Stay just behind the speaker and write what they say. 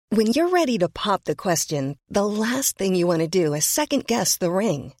When you're ready to pop the question, the last thing you want to do is second-guess the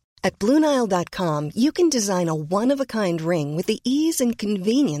ring. At BlueNile.com, you can design a one-of-a-kind ring with the ease and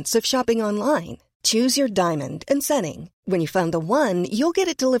convenience of shopping online. Choose your diamond and setting. When you find the one, you'll get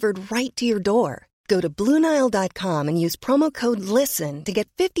it delivered right to your door. Go to BlueNile.com and use promo code LISTEN to get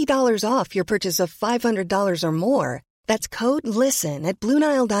 $50 off your purchase of $500 or more. That's code LISTEN at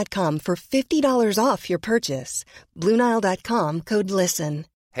BlueNile.com for $50 off your purchase. BlueNile.com, code LISTEN.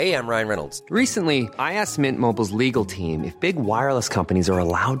 Hey, I'm Ryan Reynolds. Recently, I asked Mint Mobile's legal team if big wireless companies are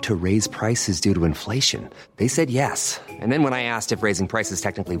allowed to raise prices due to inflation. They said yes. And then when I asked if raising prices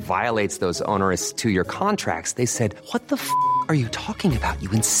technically violates those onerous two-year contracts, they said, "What the f*** are you talking about,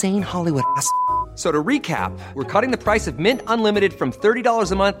 you insane Hollywood ass?" So to recap, we're cutting the price of Mint Unlimited from $30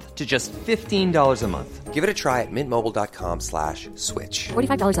 a month to just $15 a month. Give it a try at mintmobile.com/switch.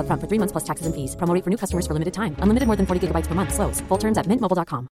 $45 up front for 3 months plus taxes and fees. Promo rate for new customers for limited time. Unlimited more than 40 gigabytes per month. Slows full terms at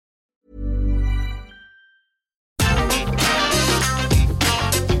mintmobile.com.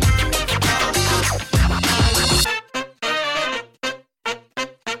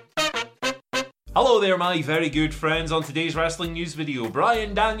 Hello there, my very good friends. On today's wrestling news video,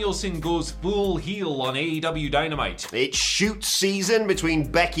 Bryan Danielson goes full heel on AEW Dynamite. It's shoot season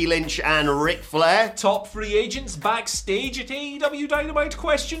between Becky Lynch and Ric Flair. Top free agents backstage at AEW Dynamite, ?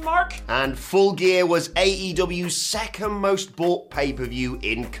 And Full Gear was AEW's second most bought pay-per-view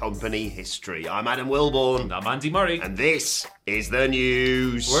in company history. I'm Adam Wilborn. And I'm Andy Murray. And this is the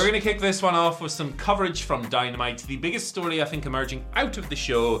news. We're going to kick this one off with some coverage from Dynamite. The biggest story, I think, emerging out of the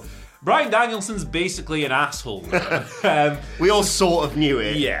show. Bryan Danielson's basically an asshole. We all sort of knew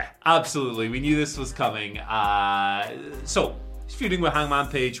it. Yeah, absolutely. We knew this was coming. So, he's feuding with Hangman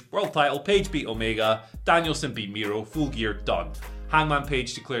Page. World title. Page beat Omega. Danielson beat Miro. Full Gear done. Hangman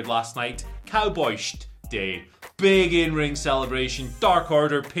Page declared last night, Cowboy Day. Big in-ring celebration. Dark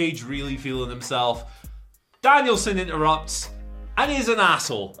Order. Page really feeling himself. Danielson interrupts. And he's an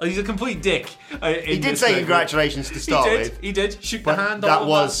asshole. He's a complete dick. He did say congratulations to start with. He did. Shook the hand. That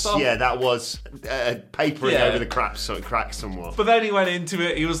was papering over the cracks, so it cracked somewhat. But then he went into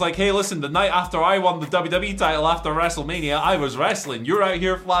it. He was like, "Hey, listen. The night after I won the WWE title after WrestleMania, I was wrestling. You're out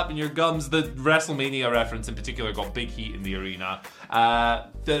here flapping your gums." The WrestleMania reference in particular got big heat in the arena.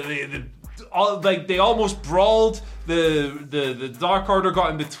 They almost brawled. The Dark Order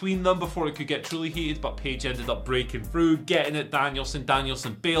got in between them before it could get truly heated, but Page ended up breaking through, getting at Danielson.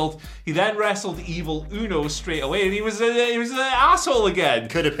 Danielson bailed. He then wrestled Evil Uno straight away, and he was an asshole again.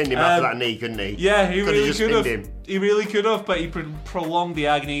 Could have pinned him after that knee, couldn't he? Yeah, he really could have. He really could have, but he prolonged the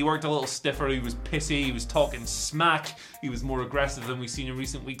agony. He worked a little stiffer. He was pissy. He was talking smack. He was more aggressive than we've seen in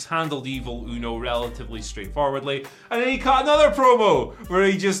recent weeks. Handled Evil Uno relatively straightforwardly, and then he cut another promo where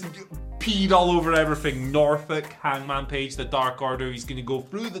he just peed all over everything. Norfolk, Hangman Page, the Dark Order. He's going to go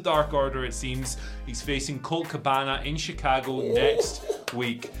through the Dark Order, it seems. He's facing Colt Cabana in Chicago next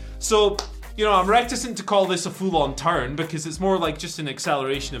week. So, you know, I'm reticent to call this a full-on turn because it's more like just an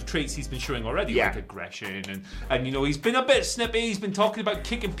acceleration of traits he's been showing already, like aggression and you know, he's been a bit snippy. He's been talking about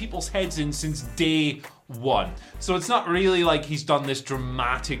kicking people's heads in since day one. So it's not really like he's done this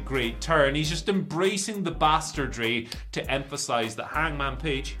dramatic great turn. He's just embracing the bastardry to emphasize that Hangman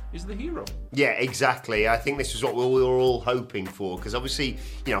Page is the hero. Yeah, exactly. I think this is what we were all hoping for, because obviously,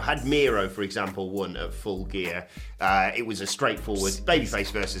 you know, had Miro, for example, won at Full Gear, it was a straightforward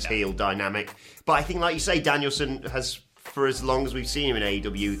babyface versus heel dynamic. But I think, like you say, Danielson has, for as long as we've seen him in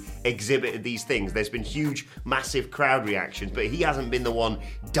AEW, exhibited these things. There's been huge, massive crowd reactions, but he hasn't been the one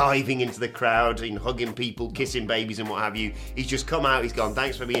diving into the crowd and hugging people, kissing babies and what have you. He's just come out, he's gone,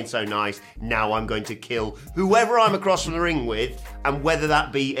 thanks for being so nice, now I'm going to kill whoever I'm across from the ring with, and whether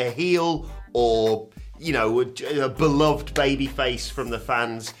that be a heel or, you know, a beloved babyface from the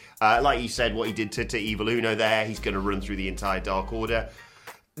fans. Like you said, what he did to Evil Uno there, he's going to run through the entire Dark Order.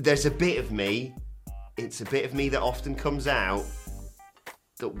 There's a bit of me, it's a bit of me that often comes out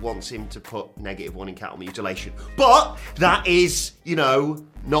that wants him to put -1 in cattle mutilation. But that is, you know,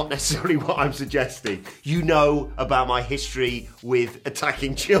 not necessarily what I'm suggesting. You know about my history with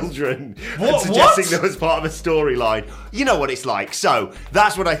attacking children and suggesting them as part of a storyline. You know what it's like. So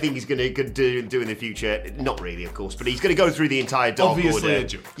that's what I think he's going to do in the future. Not really, of course, but he's going to go through the entire Dark Order. Obviously a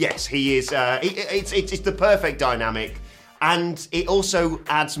joke. Yes, he is. It's the perfect dynamic, and it also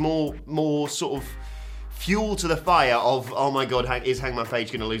adds more sort of fuel to the fire of, oh my God, is Hangman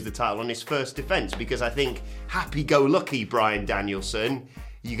Page going to lose the title on his first defense? Because I think happy-go-lucky Bryan Danielson,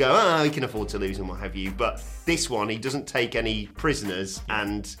 you go, oh, he can afford to lose and what have you. But this one, he doesn't take any prisoners,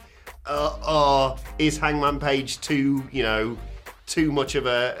 and is Hangman Page too too much of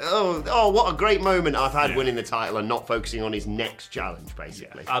a what a great moment I've had winning the title, and not focusing on his next challenge,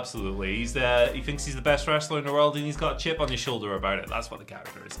 basically. Yeah, absolutely. He thinks he's the best wrestler in the world, and he's got a chip on his shoulder about it. That's what the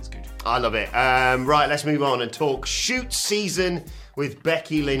character is. It's good. I love it. Right, let's move on and talk shoot season with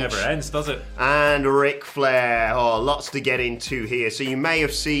Becky Lynch. Never ends, does it? And Ric Flair. Lots to get into here. So you may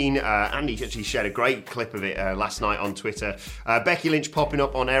have seen, Andy actually shared a great clip of it last night on Twitter. Becky Lynch popping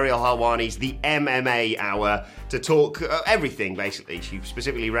up on Ariel Helwani's The MMA Hour to talk everything, basically. She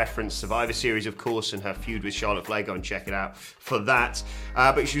specifically referenced Survivor Series, of course, and her feud with Charlotte Flair. Go and check it out for that.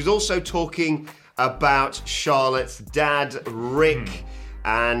 But she was also talking about Charlotte's dad, Rick.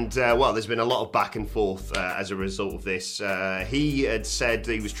 And, there's been a lot of back and forth as a result of this. He had said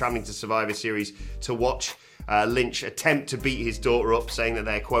that he was travelling to Survivor Series to watch Lynch attempt to beat his daughter up, saying that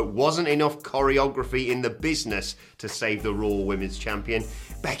there, quote, wasn't enough choreography in the business to save the Raw Women's Champion.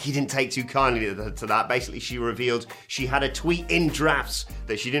 Becky didn't take too kindly to that. Basically, she revealed she had a tweet in drafts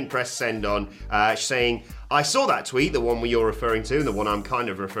that she didn't press send on, saying, I saw that tweet, the one you're referring to, and the one I'm kind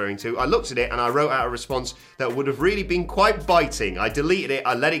of referring to. I looked at it and I wrote out a response that would have really been quite biting. I deleted it,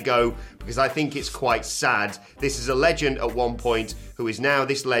 I let it go, because I think it's quite sad. This is a legend at one point who is now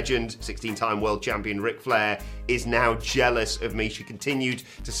this legend, 16-time world champion Ric Flair, is now jealous of me. She continued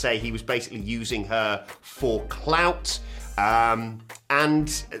to say he was basically using her for clout.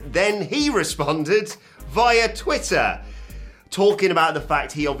 And then he responded via Twitter, talking about the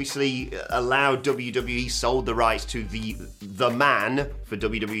fact he obviously allowed WWE, sold the rights to the man for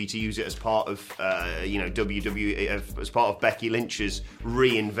WWE to use it as part of WWE, as part of Becky Lynch's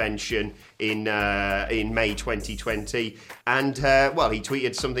reinvention in May 2020. And he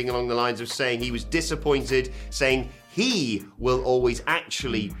tweeted something along the lines of saying he was disappointed, saying he will always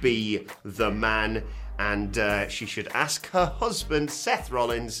actually be the man, and she should ask her husband Seth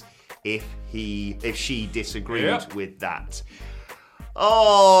Rollins if she disagreed with that.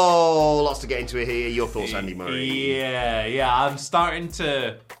 Lots to get into here. Your thoughts, Andy Murray? Yeah, I'm starting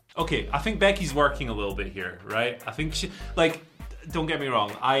to... Okay, I think Becky's working a little bit here, right? I think she... don't get me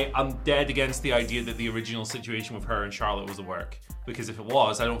wrong, I'm dead against the idea that the original situation with her and Charlotte was a work. Because if it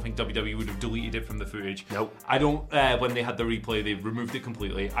was, I don't think WWE would have deleted it from the footage. Nope. I don't, when they had the replay, they removed it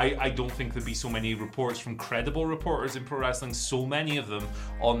completely. I don't think there'd be so many reports from credible reporters in pro wrestling, so many of them,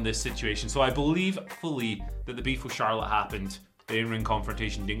 on this situation. So I believe fully that the beef with Charlotte happened. The in-ring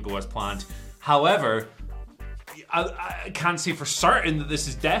confrontation didn't go as planned. However, I can't say for certain that this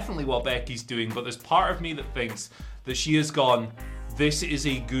is definitely what Becky's doing, but there's part of me that thinks that she has gone, this is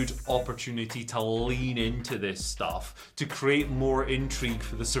a good opportunity to lean into this stuff, to create more intrigue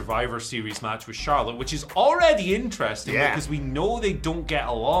for the Survivor Series match with Charlotte, which is already interesting because we know they don't get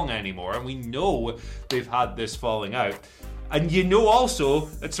along anymore, and we know they've had this falling out. And you know also,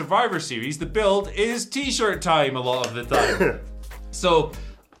 at Survivor Series, the build is t-shirt time a lot of the time. So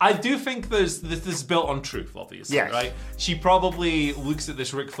I do think this is built on truth, obviously, right? She probably looks at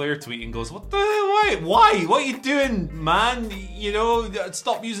this Ric Flair tweet and goes, why? What are you doing, man? You know,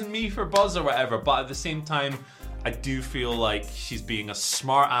 stop using me for buzz or whatever. But at the same time, I do feel like she's being a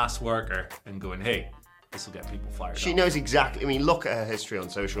smart-ass worker and going, hey, this will get people fired up. She knows exactly, I mean, look at her history on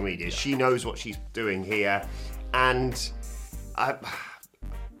social media. Yeah. She knows what she's doing here. And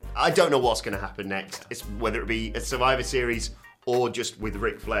I don't know what's going to happen next. It's whether it be a Survivor Series or just with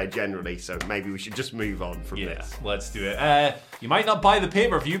Ric Flair generally, so maybe we should just move on from this. Yeah, let's do it. You might not buy the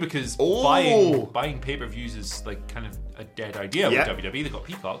pay-per-view because buying pay-per-views is like kind of a dead idea with WWE. They've got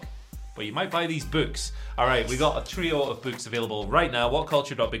Peacock. But you might buy these books. All right, we got a trio of books available right now.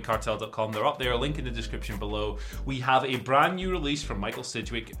 WhatCulture.BigCartel.com. They're up there. Link in the description below. We have a brand new release from Michael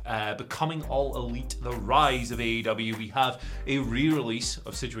Sidgwick, Becoming All Elite: The Rise of AEW. We have a re-release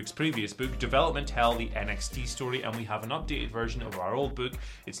of Sidgwick's previous book, Development Hell: The NXT Story, and we have an updated version of our old book.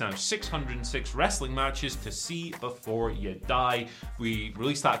 It's now 606 wrestling matches to see before you die. We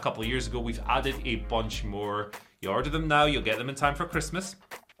released that a couple of years ago. We've added a bunch more. You order them now. You'll get them in time for Christmas.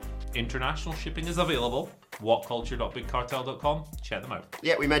 International shipping is available. WhatCulture.BigCartel.com. Check them out.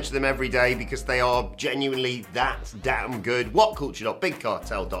 Yeah, we mention them every day because they are genuinely that damn good.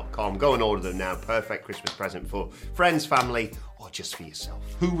 WhatCulture.BigCartel.com. Go and order them now. Perfect Christmas present for friends, family, or just for yourself.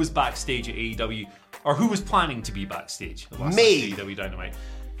 Who was backstage at AEW, or who was planning to be backstage? Me. AEW Dynamite.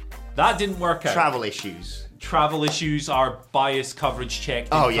 That didn't work out. Travel issues. Our bias coverage check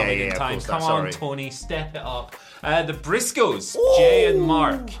didn't come in time. Come on, Tony, step it up. The Briscoes, Jay and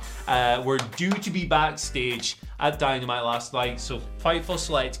Mark, were due to be backstage at Dynamite last night, so Fightful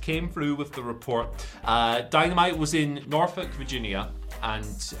Select came through with the report. Dynamite was in Norfolk, Virginia, and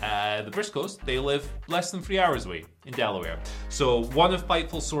the Briscoes, they live less than 3 hours away in Delaware. So one of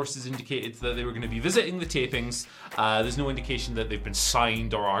Fightful sources indicated that they were going to be visiting the tapings. There's no indication that they've been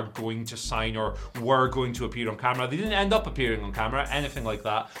signed or are going to sign or were going to appear on camera. They didn't end up appearing on camera, anything like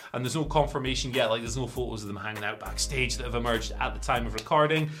that. And there's no confirmation yet, like there's no photos of them hanging out backstage that have emerged at the time of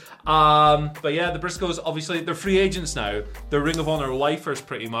recording. But yeah, the Briscoes, obviously, they're free agents now. They're Ring of Honor lifers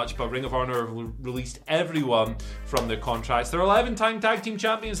pretty much, but Ring of Honor have released everyone from their contracts. They're 11-time tag team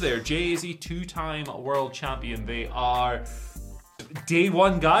champions there. Jay is a 2-time world champion. They are day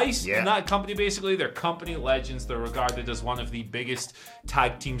one guys in that company, basically. They're company legends. They're regarded as one of the biggest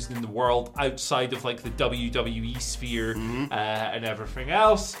tag teams in the world outside of like the WWE sphere and everything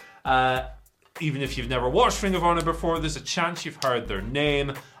else. Even if you've never watched Ring of Honor before, there's a chance you've heard their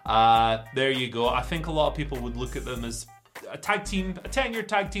name. There you go. I think a lot of people would look at them as a tag team, a 10-year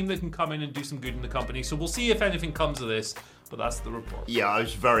tag team that can come in and do some good in the company. So we'll see if anything comes of this, but that's the report. Yeah, I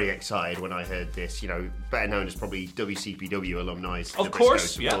was very excited when I heard this. You know, better known as probably WCPW alumni. Of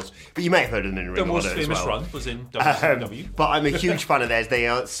course. But you may have heard of them in Ring of Honor as well. The most famous run was in WCPW. But I'm a huge fan of theirs. They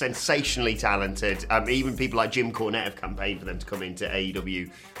are sensationally talented. Even people like Jim Cornette have campaigned for them to come into AEW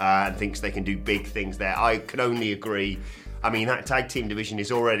and thinks they can do big things there. I can only agree. I mean, that tag team division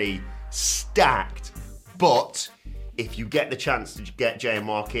is already stacked, but if you get the chance to get Jay and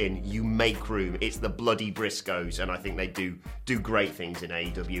Mark in, you make room. It's the bloody Briscoes, and I think they do great things in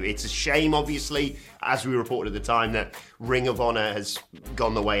AEW. It's a shame, obviously, as we reported at the time, that Ring of Honor has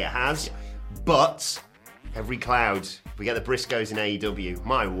gone the way it has. But every cloud, if we get the Briscoes in AEW,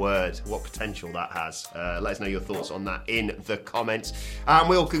 my word, what potential that has. Let us know your thoughts on that in the comments. And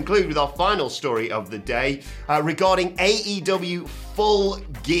we'll conclude with our final story of the day regarding AEW Full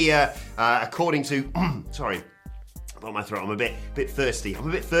Gear. According to, sorry, on my throat, I'm a bit thirsty. I'm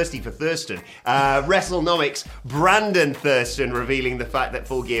a bit thirsty for Thurston. WrestleNomics, Brandon Thurston revealing the fact that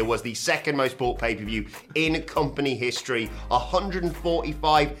Full Gear was the second most bought pay-per-view in company history.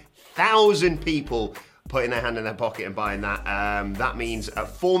 145,000 people putting their hand in their pocket and buying that. That means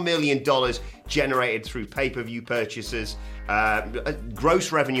 $4 million generated through pay-per-view purchases. A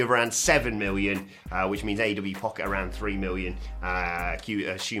gross revenue of around $7 million, which means AEW pocket around $3 million,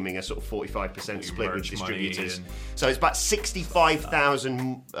 assuming a sort of 45% split with distributors. So it's about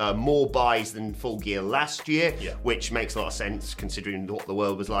 65,000 more buys than Full Gear last year, which makes a lot of sense considering what the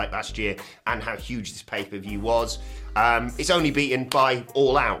world was like last year and how huge this pay-per-view was. It's only beaten by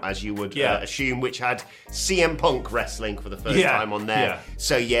All Out, as you would assume, which had CM Punk wrestling for the first time on there.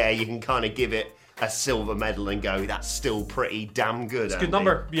 So you can kind of give it a silver medal and go, that's still pretty damn good. It's a good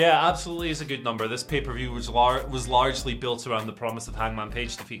number. Yeah, absolutely is a good number. This pay-per-view was largely built around the promise of Hangman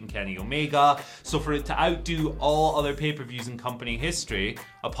Page defeating Kenny Omega. So for it to outdo all other pay-per-views in company history,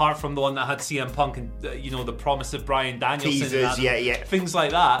 apart from the one that had CM Punk and the promise of Bryan Danielson, teasers, things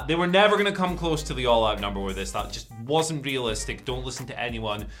like that, they were never going to come close to the all-out number with this. That just wasn't realistic. Don't listen to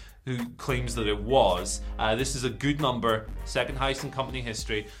anyone who claims that it was. This is a good number, second highest in company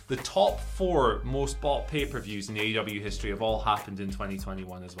history. The top 4 most bought pay-per-views in AEW history have all happened in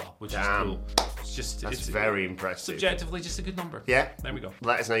 2021 as well, which is cool. It's very impressive. Subjectively, just a good number. Yeah. There we go.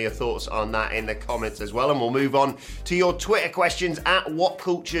 Let us know your thoughts on that in the comments as well, and we'll move on to your Twitter questions at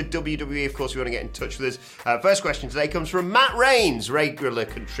WhatCultureWWE. Of course, we want to get in touch with us. First question today comes from Matt Rains, regular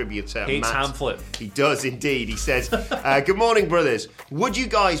contributor. Hates hand flip. He does indeed. He says, good morning, brothers. Would you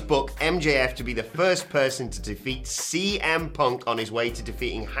guys book MJF to be the first person to defeat CM Punk on his way to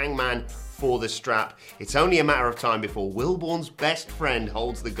defeating Hangman for the strap? It's only a matter of time before Wilborn's best friend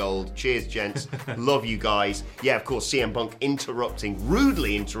holds the gold. Cheers, gents. Love you guys. Yeah, of course, CM Punk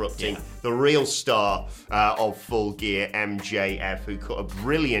rudely interrupting the real star of Full Gear, MJF, who cut a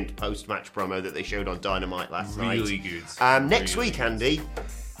brilliant post-match promo that they showed on Dynamite last night. Really good. Next week, Andy,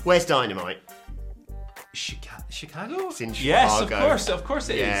 where's Dynamite? Chicago? It's in Chicago. Yes, of course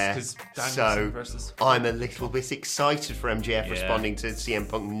it is. I'm a little bit excited for MJF responding to CM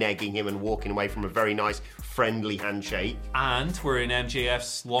Punk negging him and walking away from a very nice, friendly handshake. And we're in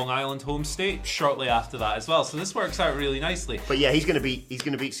MJF's Long Island home state shortly after that as well. So this works out really nicely. But yeah, he's going to beat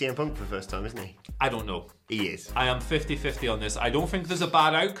CM Punk for the first time, isn't he? I don't know. He is. I am 50-50 on this. I don't think there's a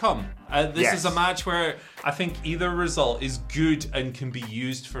bad outcome. This is a match where I think either result is good and can be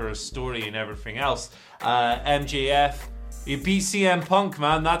used for a story and everything else. MJF, he beat CM Punk,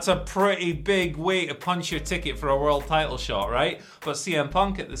 man. That's a pretty big way to punch your ticket for a world title shot, right? But CM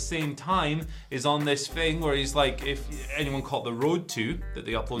Punk at the same time is on this thing where he's like, if anyone caught The Road to, that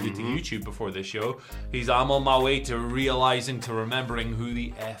they uploaded to YouTube before this show, I'm on my way to remembering who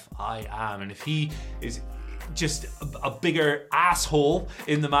the F I am. And if he is just a bigger asshole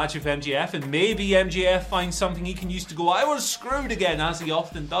in the match with MJF, and maybe MJF finds something he can use to go, I was screwed again, as he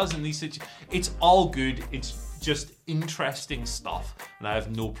often does in these situations. It's all good. It's just interesting stuff, and I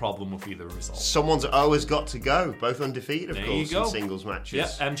have no problem with either result. Someone's always got to go. Both undefeated, of There course, you go. in singles matches.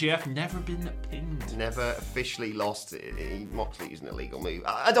 Yeah, MJF never been pinned. Never officially lost. Moxley using an illegal move.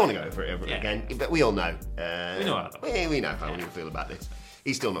 I don't want to go over it again, but we all know. We know how we know how we feel about this.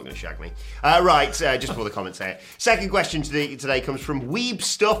 He's still not going to shag me. Right, just before the comments say it. Second question today comes from Weeb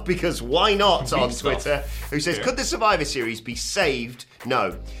Stuff, because why not, on Twitter, who says, could the Survivor Series be saved?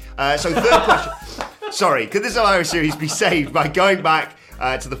 No. So third question. Sorry, could the Survivor Series be saved by going back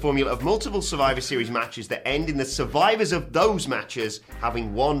to the formula of multiple Survivor Series matches that end in the survivors of those matches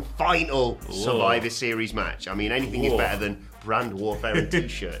having one final Survivor Series match? I mean, anything is better than brand warfare and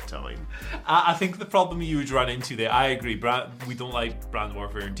t-shirt time. I think the problem you would run into there, I agree, we don't like brand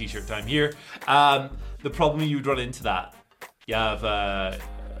warfare and t-shirt time here. The problem you would run into that, you have,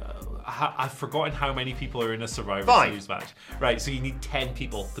 I've forgotten how many people are in a Survivor Series match. Right, so you need 10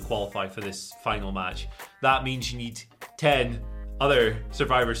 people to qualify for this final match. That means you need 10 other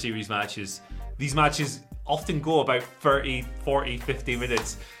Survivor Series matches. These matches often go about 30, 40, 50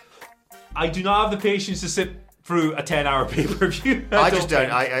 minutes. I do not have the patience to sit through a 10-hour pay-per-view. I just don't.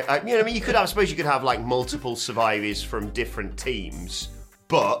 You know, I mean, you could have. I suppose you could have like multiple survivors from different teams,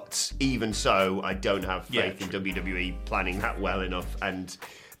 but even so, I don't have faith in WWE planning that well enough. And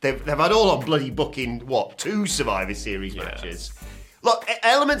they've had all on bloody booking 2 Survivor Series matches. Look,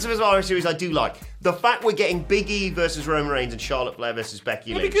 elements of a Survivor Series I do like. The fact we're getting Big E versus Roman Reigns and Charlotte Flair versus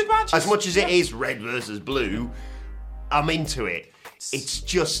Becky Lynch. Good matches. As much as it is red versus blue, I'm into it. It's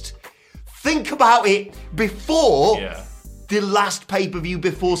just. Think about it before the last pay-per-view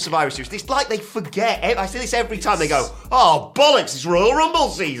before Survivor Series. It's like they forget. I say this every time. They go, oh, bollocks, it's Royal Rumble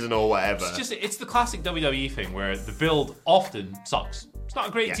season or whatever. It's the classic WWE thing where the build often sucks. It's not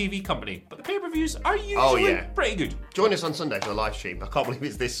a great TV company, but the pay-per-views are usually pretty good. Join us on Sunday for the live stream. I can't believe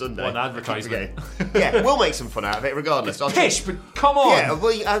it's this Sunday. What an advertisement. Yeah, we'll make some fun out of it regardless. Pish, but come on. Yeah,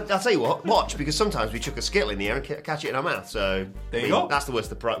 well, I'll tell you what, watch, because sometimes we chuck a skittle in the air and catch it in our mouth. So there you go. That's worth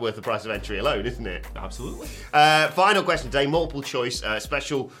the price of entry alone, isn't it? Absolutely. Final question today, multiple choice,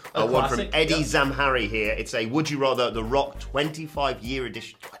 special one from Eddie Zamhari here. It's a Would You Rather The Rock 25-year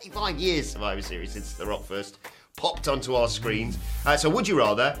edition. 25 years Survivor Series since The Rock first popped onto our screens. So would you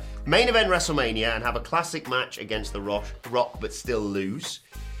rather main event WrestleMania and have a classic match against The Rock but still lose?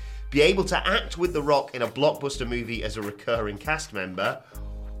 Be able to act with The Rock in a blockbuster movie as a recurring cast member?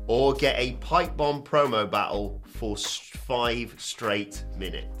 Or get a pipe bomb promo battle for 5 straight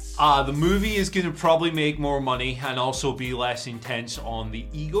minutes? The movie is going to probably make more money and also be less intense on the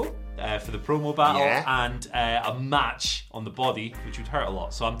ego for the promo battle and a match on the body, which would hurt a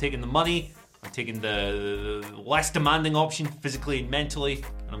lot. So I'm taking the money. I'm taking the less demanding option physically and mentally,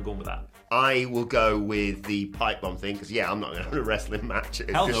 and I'm going with that. I will go with the pipe bomb thing, because I'm not going to have a wrestling match.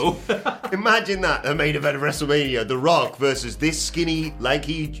 Hell no. Imagine that, the main event of WrestleMania, The Rock versus this skinny,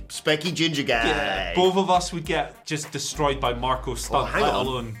 lanky, specky ginger guy. Yeah, both of us would get just destroyed by Marco Stunt, let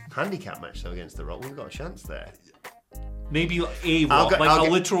alone... Handicap match, though, against The Rock. We've got a chance there. Maybe a rock, a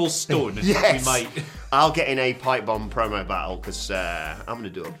literal stone. Yes. We might. I'll get in a pipe bomb promo battle, because I'm going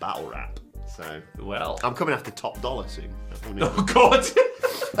to do a battle rap. So, I'm coming after Top Dollar soon. Oh, God.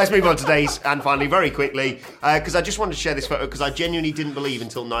 Let's move on to today's, and finally, very quickly, because I just wanted to share this photo, because I genuinely didn't believe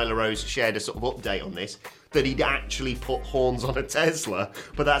until Nyla Rose shared a sort of update on this, that he'd actually put horns on a Tesla.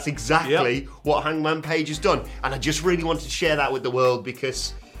 But that's exactly what Hangman Page has done. And I just really wanted to share that with the world,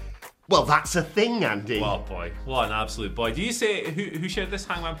 because... Well, that's a thing, Andy. Well, boy, what an absolute boy. Do you say who shared this?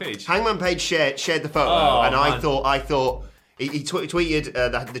 Hangman Page? Hangman Page shared the photo, and I thought he tweeted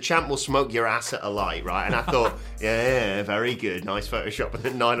that the champ will smoke your ass at a light, right? And I thought, yeah, very good, nice Photoshop. And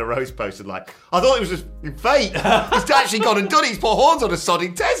then Nyla Rose posted I thought it was just fake. He's actually gone and done it. He's put horns on a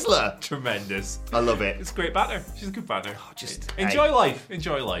sodding Tesla. Tremendous. I love it. It's great banter. She's a good banter. Enjoy life.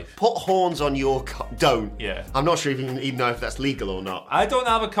 Enjoy life. Put horns on your car. Don't. Yeah. I'm not sure if you even know if that's legal or not. I don't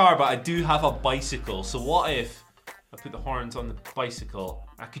have a car, but I do have a bicycle. So what if I put the horns on the bicycle?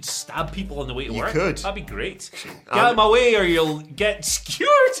 I could stab people on the way to work. You could. That'd be great. Get out of my way or you'll get skewered.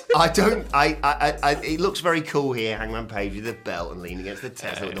 It looks very cool here, Hangman Page with the belt and leaning against the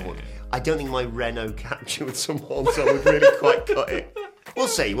Tesla with the horn. I don't think my Renault Capture with some horns on would really quite cut it. We'll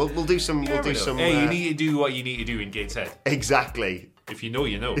see. We'll do some. Hey, you need to do what you need to do in Gateshead. Exactly. If you know,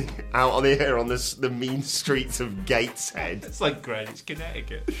 you know. Out on the mean streets of Gateshead. It's like Greenwich,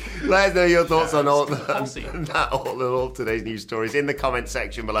 Connecticut. Let us know your thoughts on all today's news stories in the comment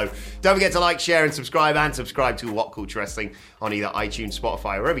section below. Don't forget to like, share, and subscribe to What Culture Wrestling on either iTunes,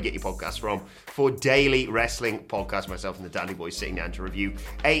 Spotify, or wherever you get your podcasts from. For daily wrestling podcast, myself and the Dandy Boys sitting down to review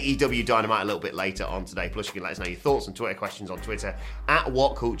AEW Dynamite a little bit later on today. Plus, you can let us know your thoughts and Twitter questions on Twitter at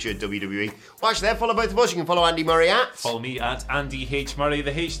WhatCultureWWE. Well, actually, follow both of us. You can follow Andy Murray at... Follow me at Andy H. Murray.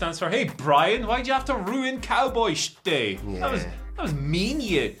 The H stands for, hey, Brian, why'd you have to ruin Cowboy Day? Yeah. That was mean,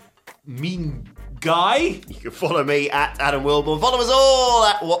 you mean guy. You can follow me at Adam Wilborn. Follow us all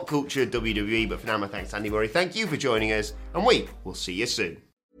at WhatCultureWWE. But for now, my thanks to Andy Murray. Thank you for joining us, and we will see you soon.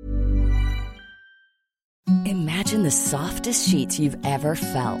 Imagine the softest sheets you've ever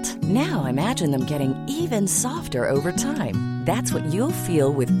felt. Now imagine them getting even softer over time. That's what you'll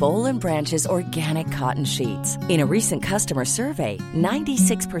feel with Boll & Branch's organic cotton sheets. In a recent customer survey,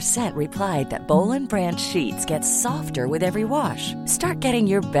 96% replied that Boll & Branch sheets get softer with every wash. Start getting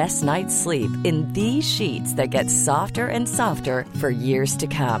your best night's sleep in these sheets that get softer and softer for years to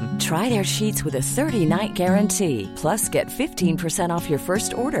come. Try their sheets with a 30-night guarantee. Plus, get 15% off your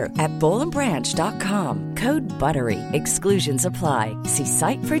first order at BollandBranch.com. Code BUTTERY. Exclusions apply. See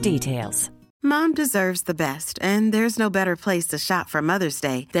site for details. Mom deserves the best, and there's no better place to shop for Mother's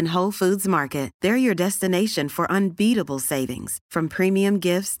Day than Whole Foods Market. They're your destination for unbeatable savings, from premium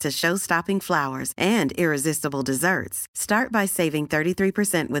gifts to show-stopping flowers and irresistible desserts. Start by saving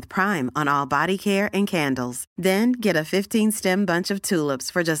 33% with Prime on all body care and candles. Then get a 15-stem bunch of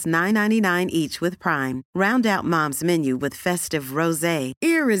tulips for just $9.99 each with Prime. Round out Mom's menu with festive rosé,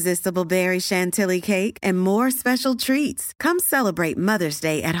 irresistible berry chantilly cake, and more special treats. Come celebrate Mother's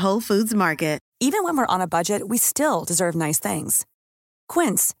Day at Whole Foods Market. Even when we're on a budget, we still deserve nice things.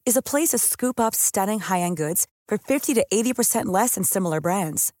 Quince is a place to scoop up stunning high-end goods for 50 to 80% less than similar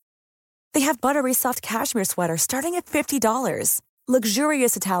brands. They have buttery soft cashmere sweaters starting at $50,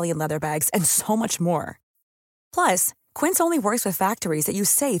 luxurious Italian leather bags, and so much more. Plus, Quince only works with factories that use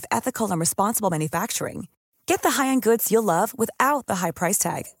safe, ethical, and responsible manufacturing. Get the high-end goods you'll love without the high price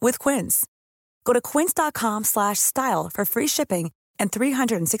tag with Quince. Go to quince.com/style for free shipping and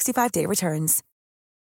 365-day returns.